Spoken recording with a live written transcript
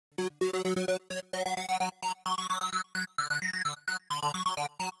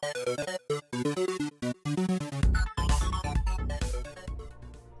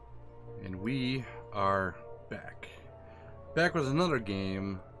Back with another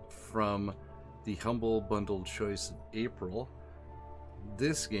game from the humble bundled choice of April.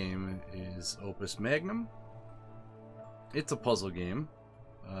 This game is Opus Magnum. It's a puzzle game.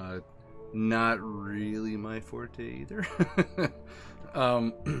 Not really my forte either.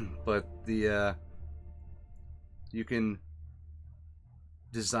 But the you can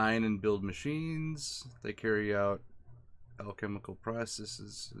design and build machines. They carry out alchemical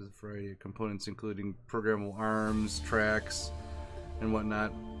processes, a variety of components including programmable arms, tracks, and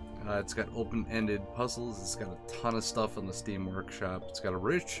whatnot. It's got open-ended puzzles. It's got a ton of stuff on the Steam Workshop. It's got a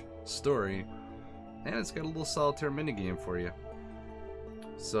rich story, and it's got a little solitaire minigame for you.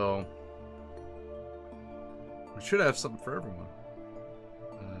 So we should have something for everyone.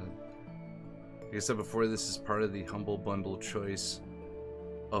 Like I said before, this is part of the humble bundle choice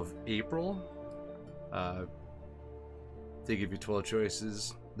of April. They give you 12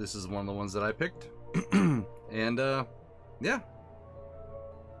 choices. This is one of the ones that I picked. And yeah,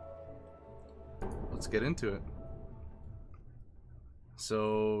 let's get into it.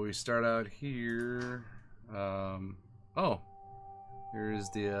 So we start out here. Oh, here's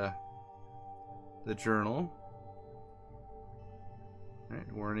the journal. All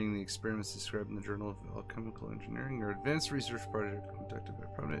right, warning: the experiments described in the Journal of Alchemical Engineering are advanced research project conducted by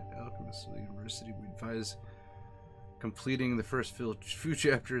prominent alchemists of the university. We advise completing the first few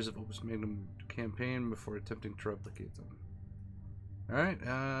chapters of Opus Magnum campaign before attempting to replicate them. Alright,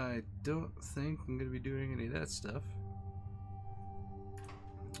 I don't think I'm going to be doing any of that stuff.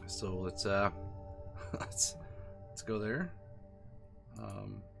 So let's go there.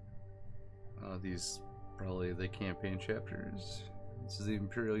 These probably the campaign chapters. This is the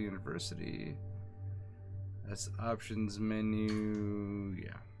Imperial University. That's the options menu.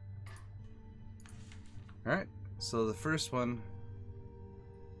 Yeah. Alright. So the first one,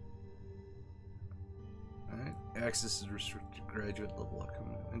 alright, access is restricted to graduate level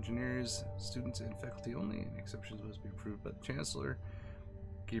engineers, students, and faculty only, and exceptions must be approved by the Chancellor.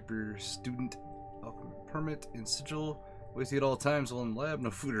 Keep your student permit and sigil with you at all times while in lab.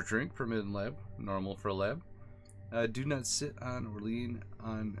 No food or drink permitted in lab, normal for a lab. Do not sit on or lean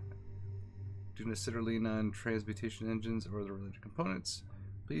on transmutation engines or the related components.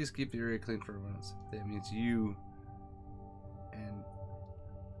 Please keep the area clean for everyone else. That means you and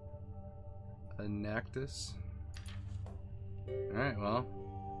Anactus. Alright, well.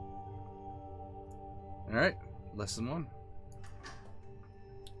 Alright, lesson 1.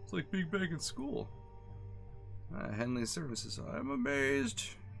 It's like being back in school. Handling services. I'm amazed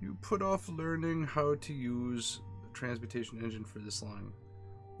you put off learning how to use the transmutation engine for this long.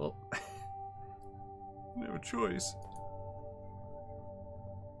 Well, I didn't have a choice.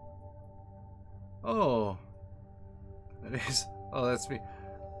 Oh. That is. Oh, that's me.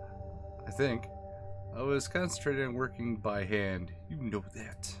 I think. I was concentrating on working by hand. You know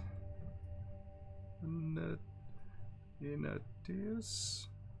that. Ignatius?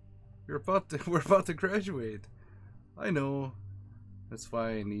 We're about to graduate. I know. That's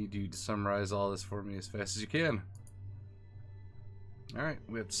why I need you to summarize all this for me as fast as you can. Alright,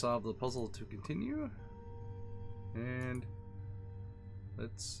 we have to solve the puzzle to continue. And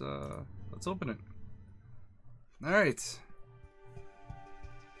let's open it. Alright.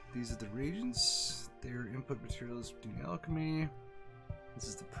 These are the reagents. They're input materials for doing alchemy. This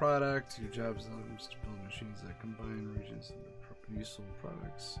is the product. Your job is to build machines that combine reagents into useful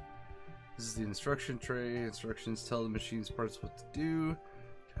products. This is the instruction tray. Instructions tell the machine's parts what to do.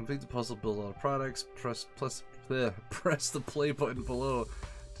 To complete the puzzle, build all the products. Press the play button below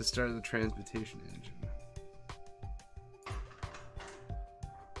to start the transmutation engine.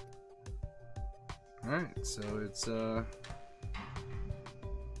 Alright, so it's look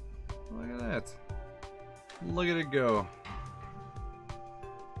at that. Look at it go.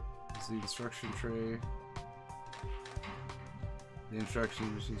 It's the instruction tray. The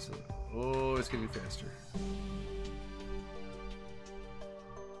instruction machine. Oh, it's getting faster.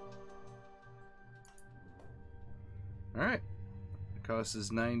 Alright. The cost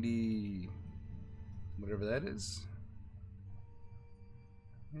is 90 whatever that is.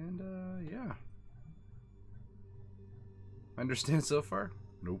 And yeah. Understand so far?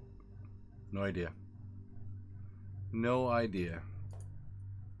 Nope. No idea. No idea.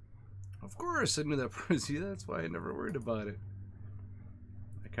 Of course, I knew that was you. That's why I never worried about it.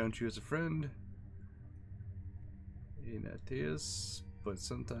 I count you as a friend. Ignatius, but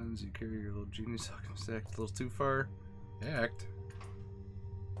sometimes you carry your little genius alchemist act a little too far. Act.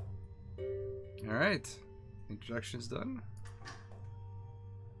 Alright. Introduction's done.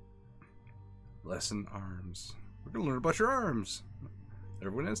 Lesson arms. We're gonna learn about your arms.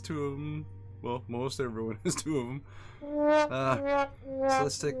 Everyone has two of them. Well, most everyone has 2 of them. So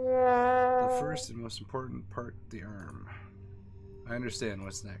let's take the first and most important part, the arm. I understand.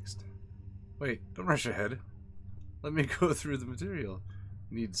 What's next? Wait, don't rush ahead. Let me go through the material.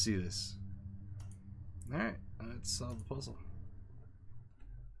 You need to see this. Alright, let's solve the puzzle.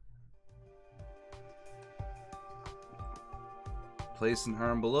 Place an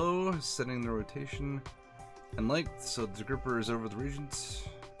arm below, setting the rotation and length so the gripper is over the regent.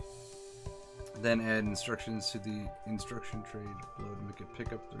 Then add instructions to the instruction tray below to make it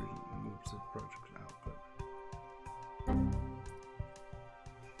pick up the regent and move to the project output.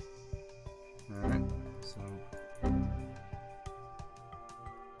 Alright, so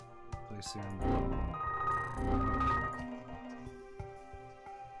place the arm below.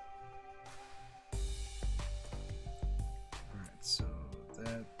 Alright, so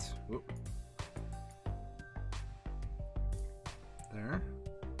that, whoop, there.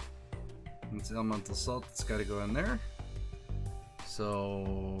 It's elemental salt, it's got to go in there.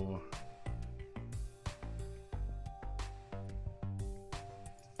 So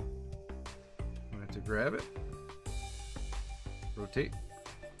I'm going to grab it, rotate,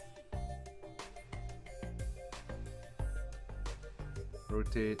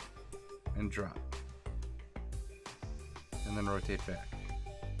 rotate, and drop, and then rotate back.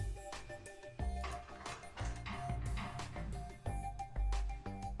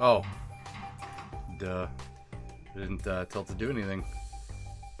 Oh. Duh. Didn't tell it to do anything.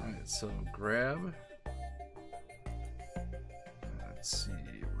 Alright, so grab. Let's see,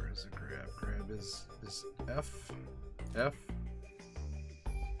 where's the grab? Grab is F. F.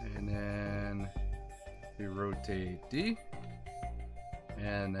 And then we rotate D.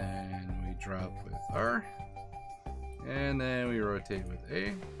 And then we drop with R. And then we rotate with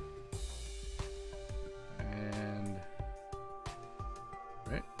A. And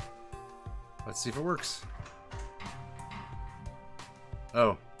right. Let's see if it works.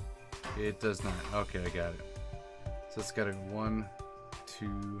 Oh, it does not. Okay, I got it. So it's got a 1,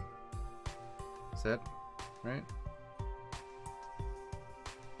 2 set, right?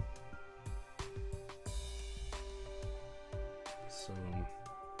 So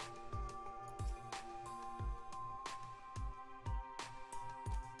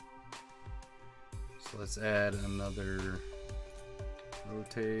let's add another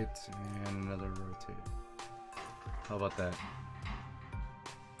rotate and another rotate. How about that?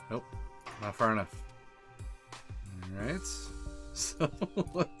 Nope, not far enough. Alright, so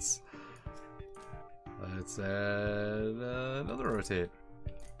let's add another rotate.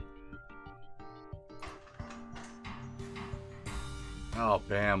 Oh,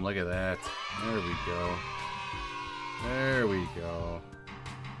 bam, look at that. There we go. There we go.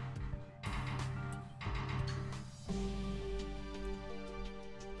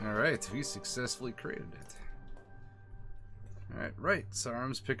 Alright, we successfully created it. Alright, right. So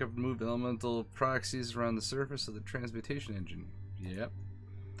arms pick up and move elemental proxies around the surface of the transmutation engine. Yep.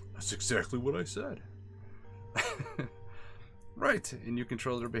 That's exactly what I said. Right, and you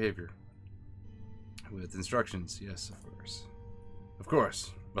control their behavior. With instructions, yes, of course. Of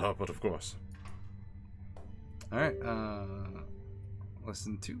course. But of course. Alright,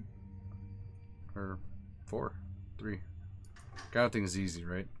 lesson 2. Or 4. 3. Counting is easy,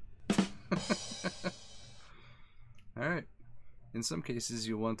 right? Alright. In some cases,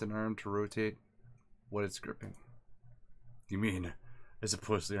 you want an arm to rotate what it's gripping. You mean, as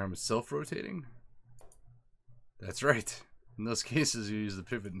opposed to the arm itself rotating? That's right. In those cases, you use the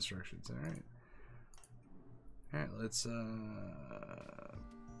pivot instructions. Alright. Alright, let's,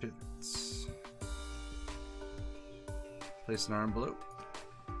 pivots. Place an arm below.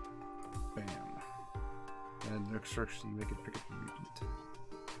 Bam. And the instruction, make it pick up the regent.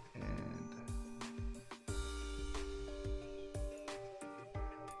 And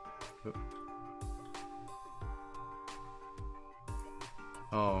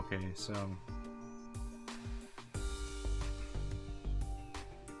oh, okay, so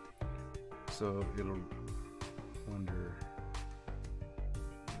it'll wonder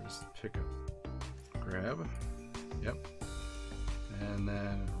where's the pickup. Grab. Yep. And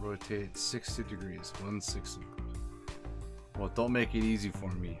then rotate 60 degrees. 160. Well, don't make it easy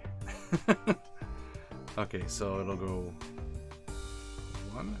for me. Okay, so it'll go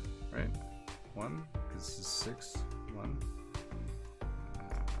 1, right? 1, because this is 6. 1.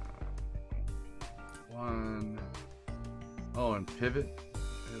 1. Oh, and pivot.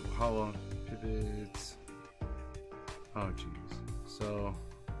 How long? Pivot. Oh, jeez. So.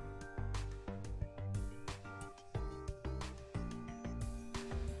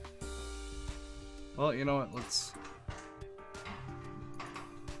 Well, you know what? Let's.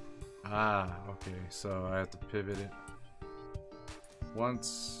 Ah, okay, so I have to pivot it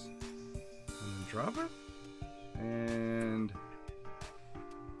once and then drop it and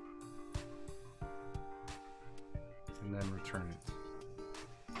then return it.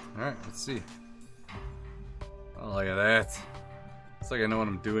 Alright, let's see. Oh, look at that. It's like I know what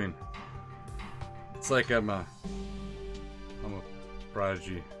I'm doing. It's like I'm a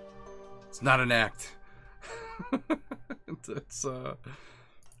prodigy. It's not an act. It's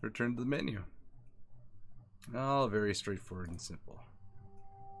return to the menu. Oh, very straightforward and simple.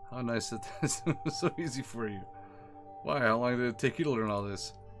 How nice that this was so easy for you. Why? How long did it take you to learn all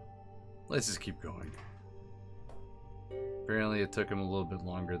this? Let's just keep going. Apparently, it took him a little bit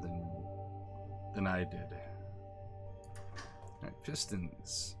longer than I did. Alright,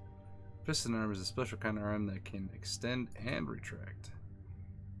 pistons. Piston arm is a special kind of arm that can extend and retract.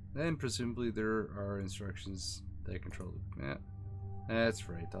 Then, presumably, there are instructions that control it. Yeah, that's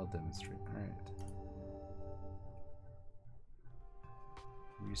right. I'll demonstrate. Alright.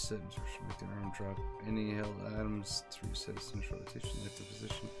 Reset instruction. Make the arm drop any held atoms to reset its initial rotation at the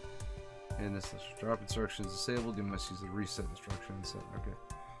position. And this drop instruction is disabled. You must use the reset instruction instead. Okay.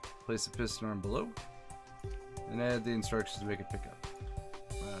 Place the piston arm below. And add the instructions to make it pick up.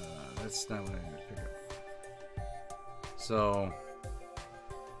 That's not what I need to pick up. So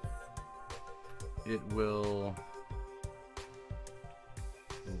it will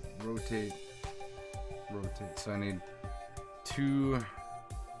rotate. So I need two of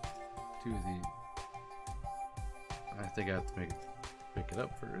the. I think I have to pick it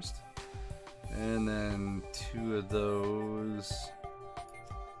up first. And then two of those.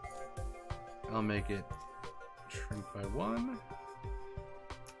 I'll make it shrink by one.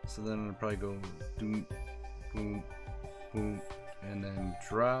 So then it'll probably go doom, boom, boom, and then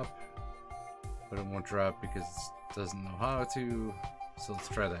drop. But it won't drop because it doesn't know how to. So let's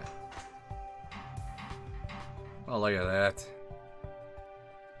try that. Oh, look at that.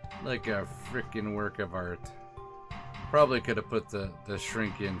 Like a freaking work of art. Probably could have put the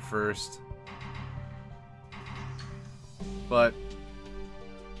shrink in first. But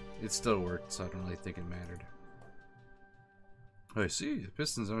it still worked, so I don't really think it mattered. I see. The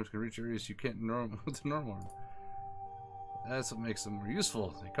pistons arms can reach areas you can't with the normal arm. That's what makes them more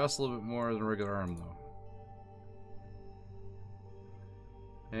useful. They cost a little bit more than a regular arm, though.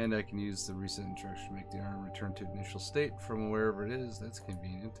 And I can use the reset instruction to make the arm return to initial state from wherever it is. That's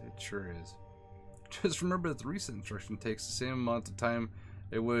convenient. It sure is. Just remember that the reset instruction takes the same amount of time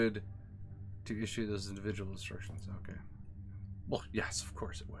it would to issue those individual instructions. Okay. Well, yes, of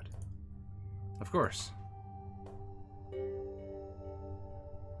course it would. Of course.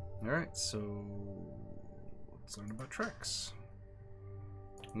 Alright, so let's learn about tracks.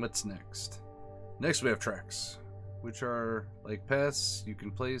 What's next? Next we have tracks, which are like paths you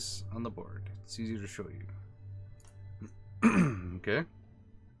can place on the board. It's easy to show you. Okay.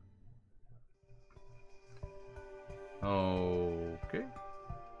 Okay.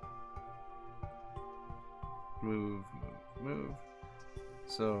 Move, move, move.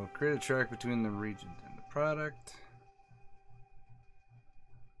 So create a track between the reagent and the product.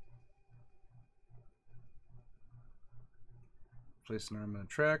 Place an arm on a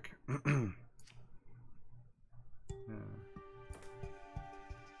track.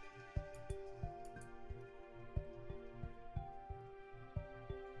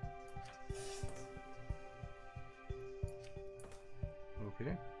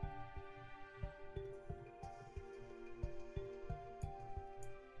 Okay.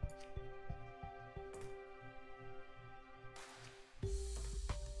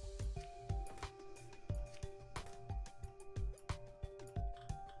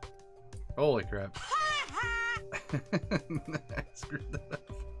 Holy crap. I screwed that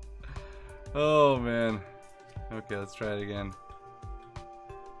up. Oh man. Okay, let's try it again.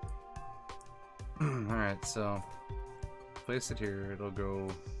 Alright, so place it here. It'll go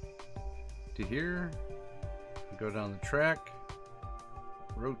to here. Go down the track.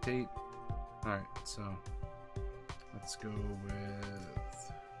 Rotate. Alright, so let's go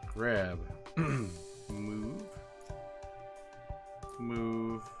with grab. Move.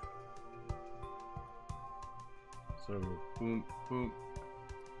 Move. So boom, boom,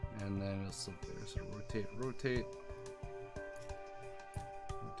 and then it'll sit there. So rotate, rotate,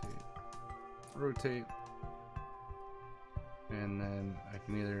 rotate, rotate, and then I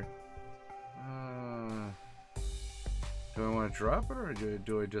can either do I want to drop it or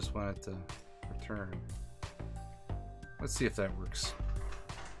do I just want it to return? Let's see if that works.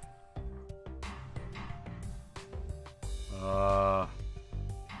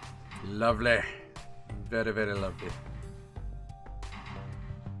 Lovely. Very, very lovely.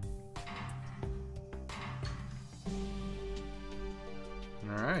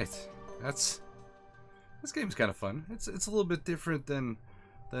 Alright. This game's kind of fun. It's a little bit different than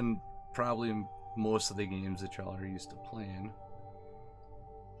probably most of the games that y'all are used to playing.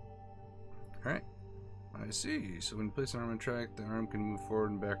 Alright. I see. So when you place an arm on track, the arm can move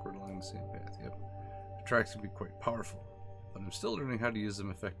forward and backward along the same path. Yep. The tracks can be quite powerful, but I'm still learning how to use them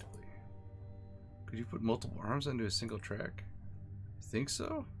effectively. Could you put multiple arms onto a single track? Think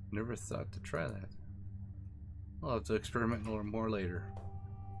so? Never thought to try that. I'll have to experiment a little more later.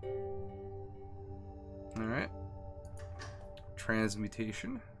 Alright.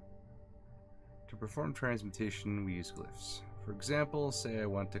 Transmutation. To perform transmutation, we use glyphs. For example, say I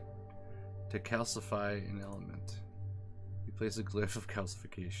want to calcify an element. You place a glyph of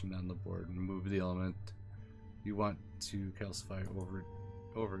calcification on the board and move the element you want to calcify over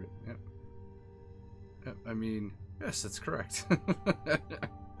it. Yep. Yep. I mean, yes, that's correct. But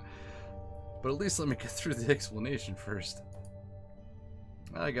at least let me get through the explanation first.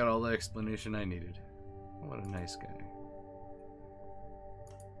 I got all the explanation I needed. What a nice guy.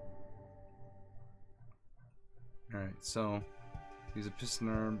 Alright, so use a piston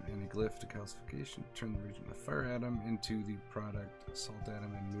arm and a glyph to calcification. Turn the region of the fire atom into the product salt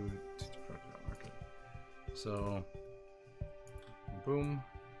atom and move it to the product atom. Okay. So, boom.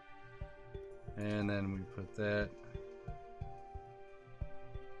 And then we put that.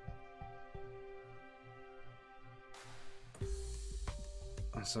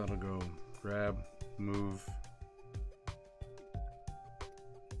 So it'll go grab, move.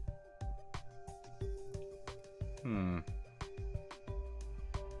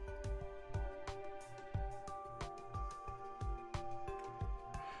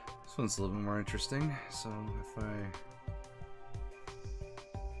 This one's a little bit more interesting. So if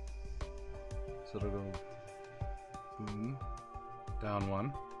so it'll go boom, down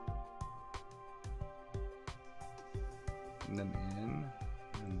one, and then in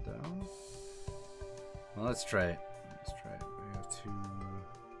and down. Well, let's try it. Let's try it. We have to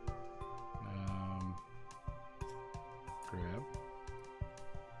grab.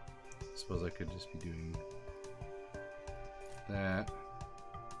 I suppose I could just be doing that.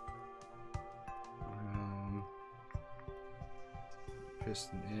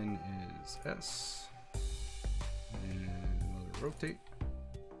 Piston in is S, and another rotate,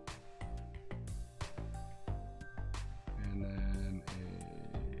 and then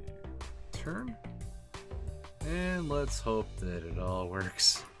a turn, and let's hope that it all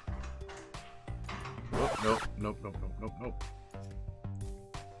works. Oh, nope, nope, nope, nope, nope, nope.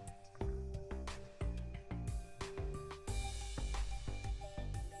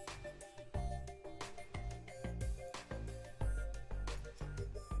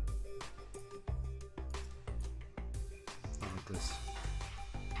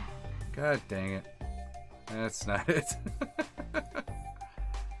 God dang it. That's not it.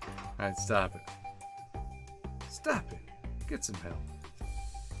 Alright, stop it. Stop it. Get some help.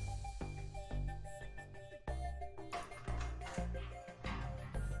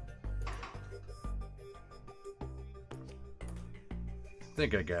 I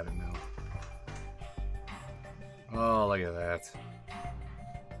think I got it now. Oh, look at that.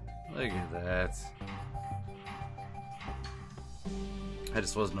 Look at that. I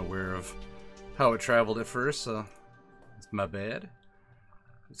just wasn't aware of how it traveled at first, so it's my bad.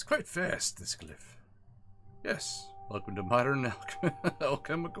 It's quite fast, this glyph. Yes, welcome to modern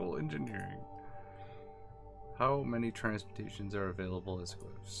alchemical engineering. How many transmutations are available as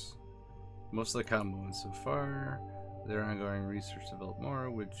glyphs? Most of the common ones so far. Their ongoing research develop more,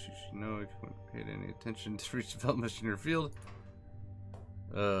 which you should know if you haven't paid any attention to research development in your field.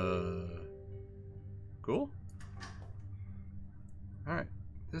 Cool. Alright,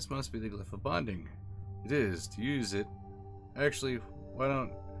 this must be the Glyph of Bonding. It is. To use it, actually, why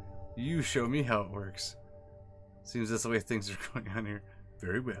don't you show me how it works? Seems that's the way things are going on here.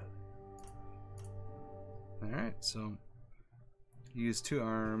 Very well. Alright, so use two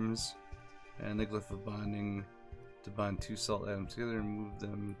arms and the Glyph of Bonding to bond two salt atoms together and move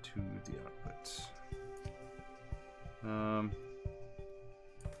them to the output.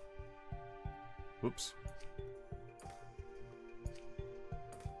 Whoops.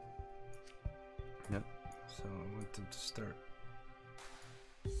 Yep, so I want them to start.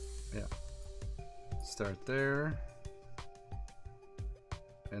 Yeah. Start there.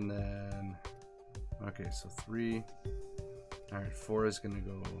 And then, okay, so 3. Alright, 4 is gonna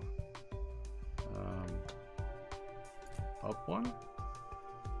go up 1.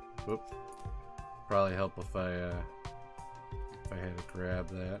 Whoop. Probably help if I had to grab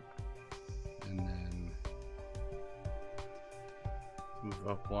that. And then move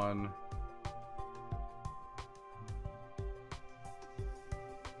up 1.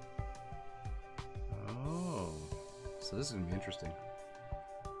 So this is gonna be interesting.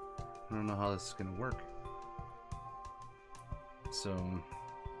 I don't know how this is gonna work. So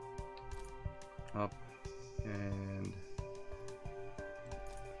up and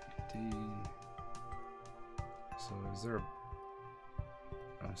D. So is there a,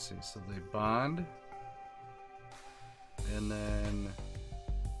 let's see, so they bond and then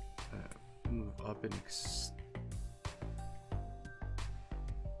move up and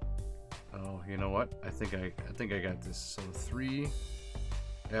oh, you know what? I think I got this. So 3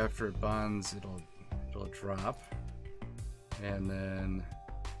 after it bonds, it'll drop, and then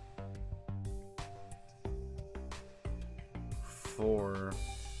 4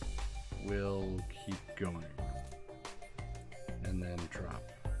 will keep going, and then drop,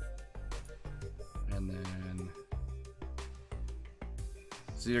 and then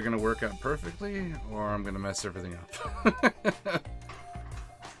it's either gonna work out perfectly or I'm gonna mess everything up.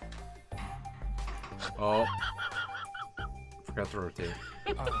 Oh, forgot to rotate.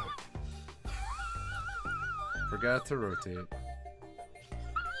 Forgot to rotate.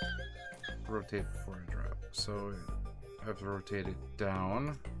 Rotate before I drop. So I have to rotate it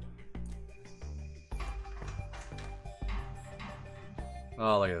down.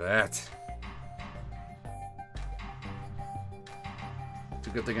 Oh, look at that. It's a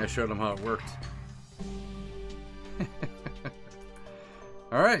good thing I showed them how it worked.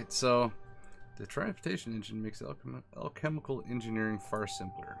 Alright, so the transmutation engine makes alchemical engineering far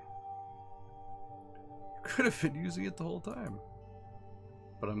simpler. Could have been using it the whole time.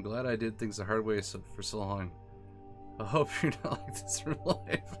 But I'm glad I did things the hard way for so long. I hope you're not like this in real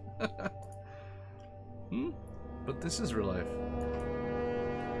life. But this is real life.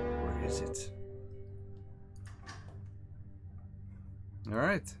 Or is it?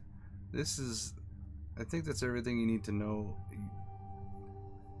 Alright. This is... I think that's everything you need to know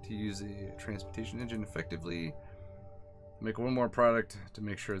to use a transmutation engine effectively. Make one more product to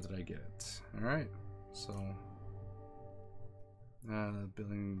make sure that I get it. Alright. So...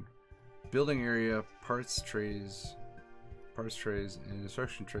 building area, parts trays, and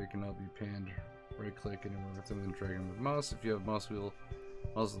instruction tray can all be panned. Right click anywhere within and drag them with the mouse. If you have mouse wheel,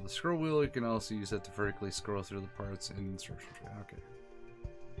 also the scroll wheel, you can also use that to vertically scroll through the parts and instruction tray. Okay.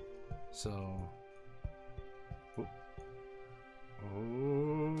 So,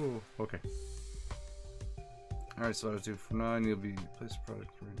 oh, okay. All right. So what I do from now on, you'll be place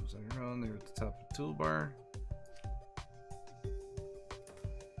product randoms on your own. They're at the top of the toolbar.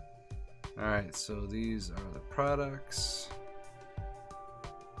 Alright, so these are the products.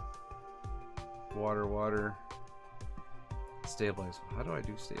 Water. Stabilize. How do I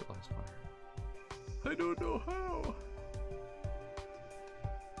do stabilize water? I don't know how.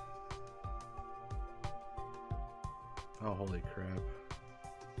 Oh, holy crap.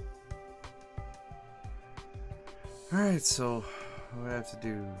 Alright, so what do I have to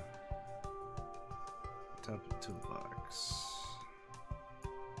do? Top of the toolbox.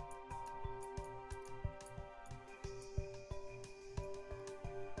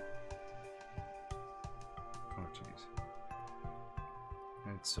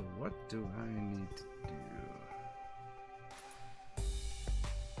 So what do I need to do?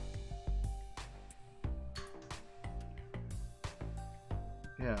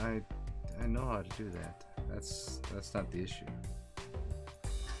 Yeah, I know how to do that. That's not the issue.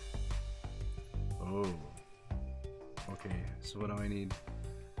 Oh. Okay, so what do I need?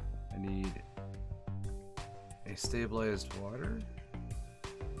 I need a stabilized water.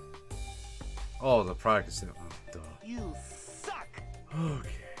 Oh, the product is stable. Oh, duh. You suck. Okay,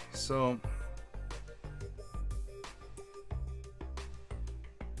 so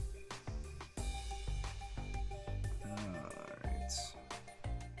alright.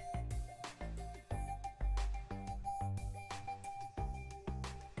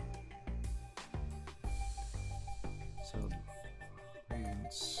 So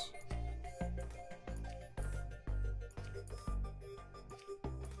rinse.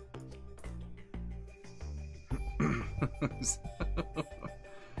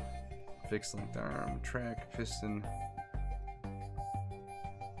 Fixed length arm, track, piston.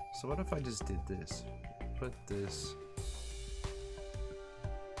 So what if I just did this? Put this,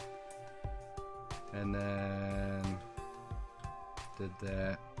 and then did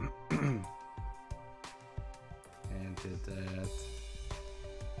that, and did that.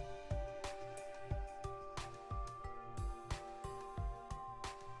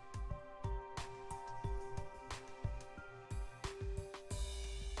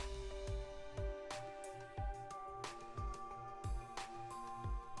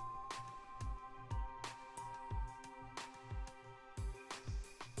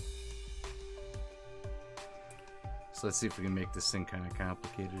 So let's see if we can make this thing kind of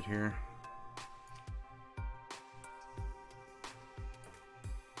complicated here.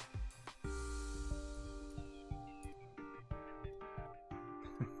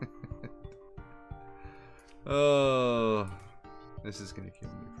 Oh, this is gonna kill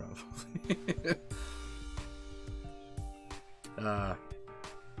me probably.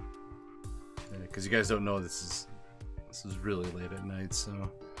 Because you guys don't know, this is really late at night,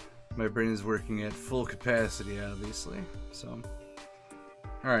 so my brain is working at full capacity, obviously. So,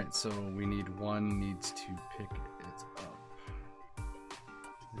 all right, so we need one needs to pick it up,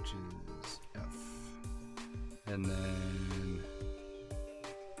 which is F, and then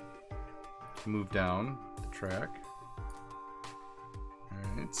move down the track. All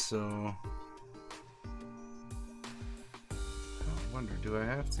right, so I wonder, do I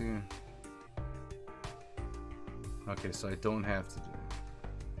have to? Okay, so I don't have to do it.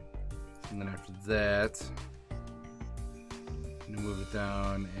 And then after that, I'm gonna move it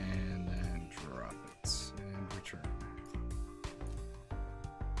down and then drop it and return.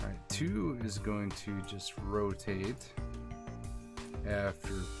 Alright, 2 is going to just rotate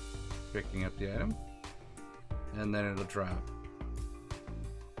after picking up the item, and then it'll drop.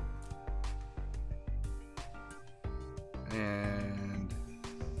 And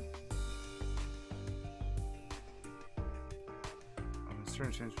I'm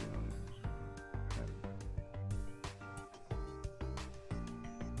starting to change my own.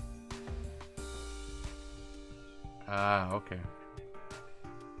 Ah, okay.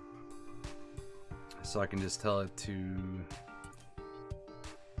 So I can just tell it to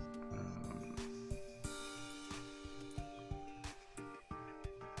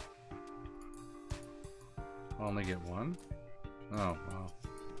only get one? Oh, wow.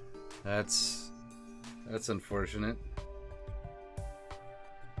 That's unfortunate.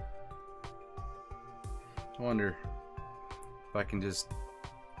 I wonder if I can just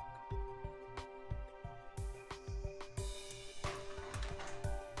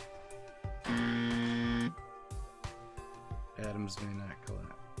atoms may not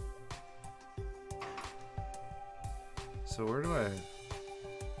collapse. So where do I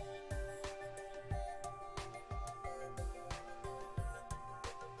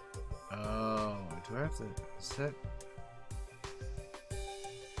do I have to set?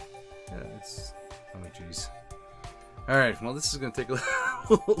 Yeah, it's... Oh, jeez. Alright, well, this is going to take a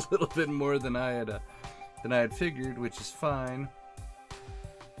little bit more than I had figured, which is fine.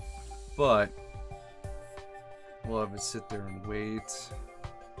 But we'll have it sit there and wait.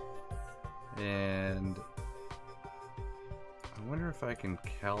 And I wonder if I can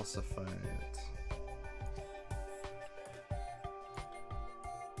calcify it.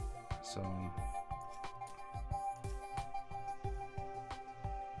 So...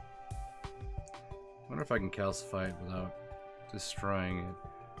 I wonder if I can calcify it without destroying it.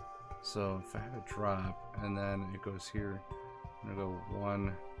 So if I have a drop and then it goes here, I'm gonna go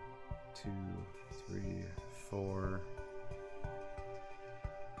 1, 2, 3, 4.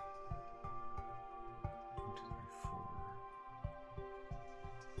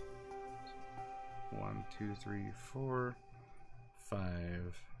 1, 2, 3, 4,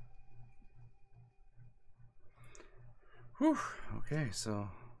 5. Whew. Okay, so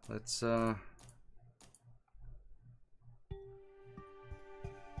let's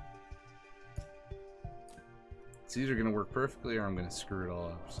it's either going to work perfectly or I'm going to screw it all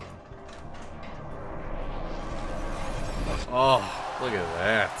up, so. Oh, look at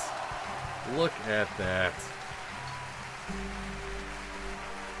that. Look at that.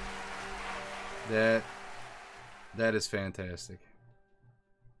 That is fantastic.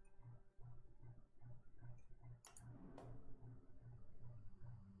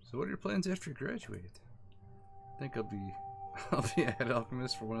 So what are your plans after you graduate? I think I'll be a head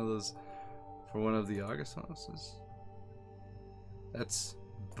alchemist for one of the August houses. That's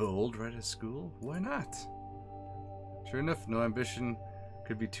bold, right at school? Why not? Sure enough, no ambition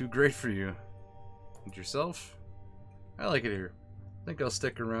could be too great for you. And yourself? I like it here. I think I'll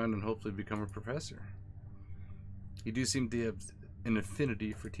stick around and hopefully become a professor. You do seem to have an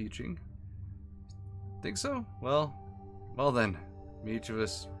affinity for teaching. Think so? Well then. Each of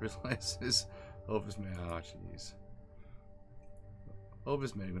us realizes Opus Magnum. Oh, jeez.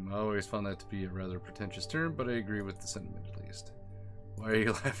 Opus Magnum. I always found that to be a rather pretentious term, but I agree with the sentiment at least. Why are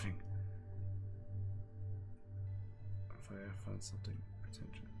you laughing? If I found something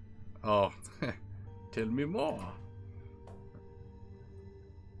pretentious. Oh, tell me more.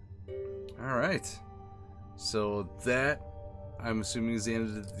 Alright. So that, I'm assuming, is the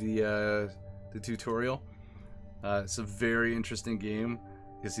end of the tutorial. It's a very interesting game.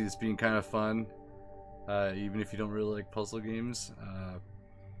 You can see this being kind of fun. even if you don't really like puzzle games.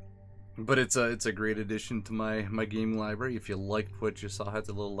 But it's a great addition to my gaming library. If you liked what you saw, hit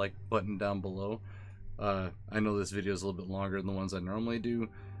the little like button down below. I know this video is a little bit longer than the ones I normally do,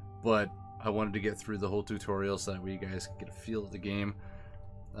 but I wanted to get through the whole tutorial so that way you guys can get a feel of the game.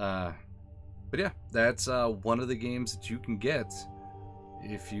 But yeah, that's one of the games that you can get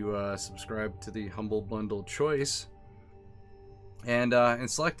if you subscribe to the Humble Bundle choice and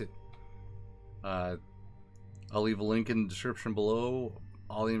select it. I'll leave a link in the description below.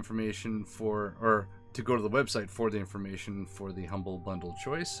 All the information or to go to the website for the information for the Humble Bundle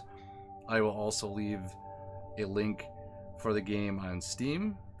choice. I will also leave a link for the game on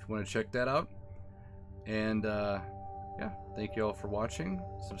Steam if you want to check that out. And yeah, thank you all for watching.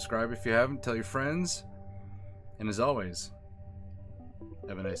 Subscribe if you haven't, tell your friends, and as always,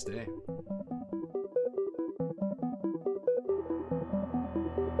 have a nice day.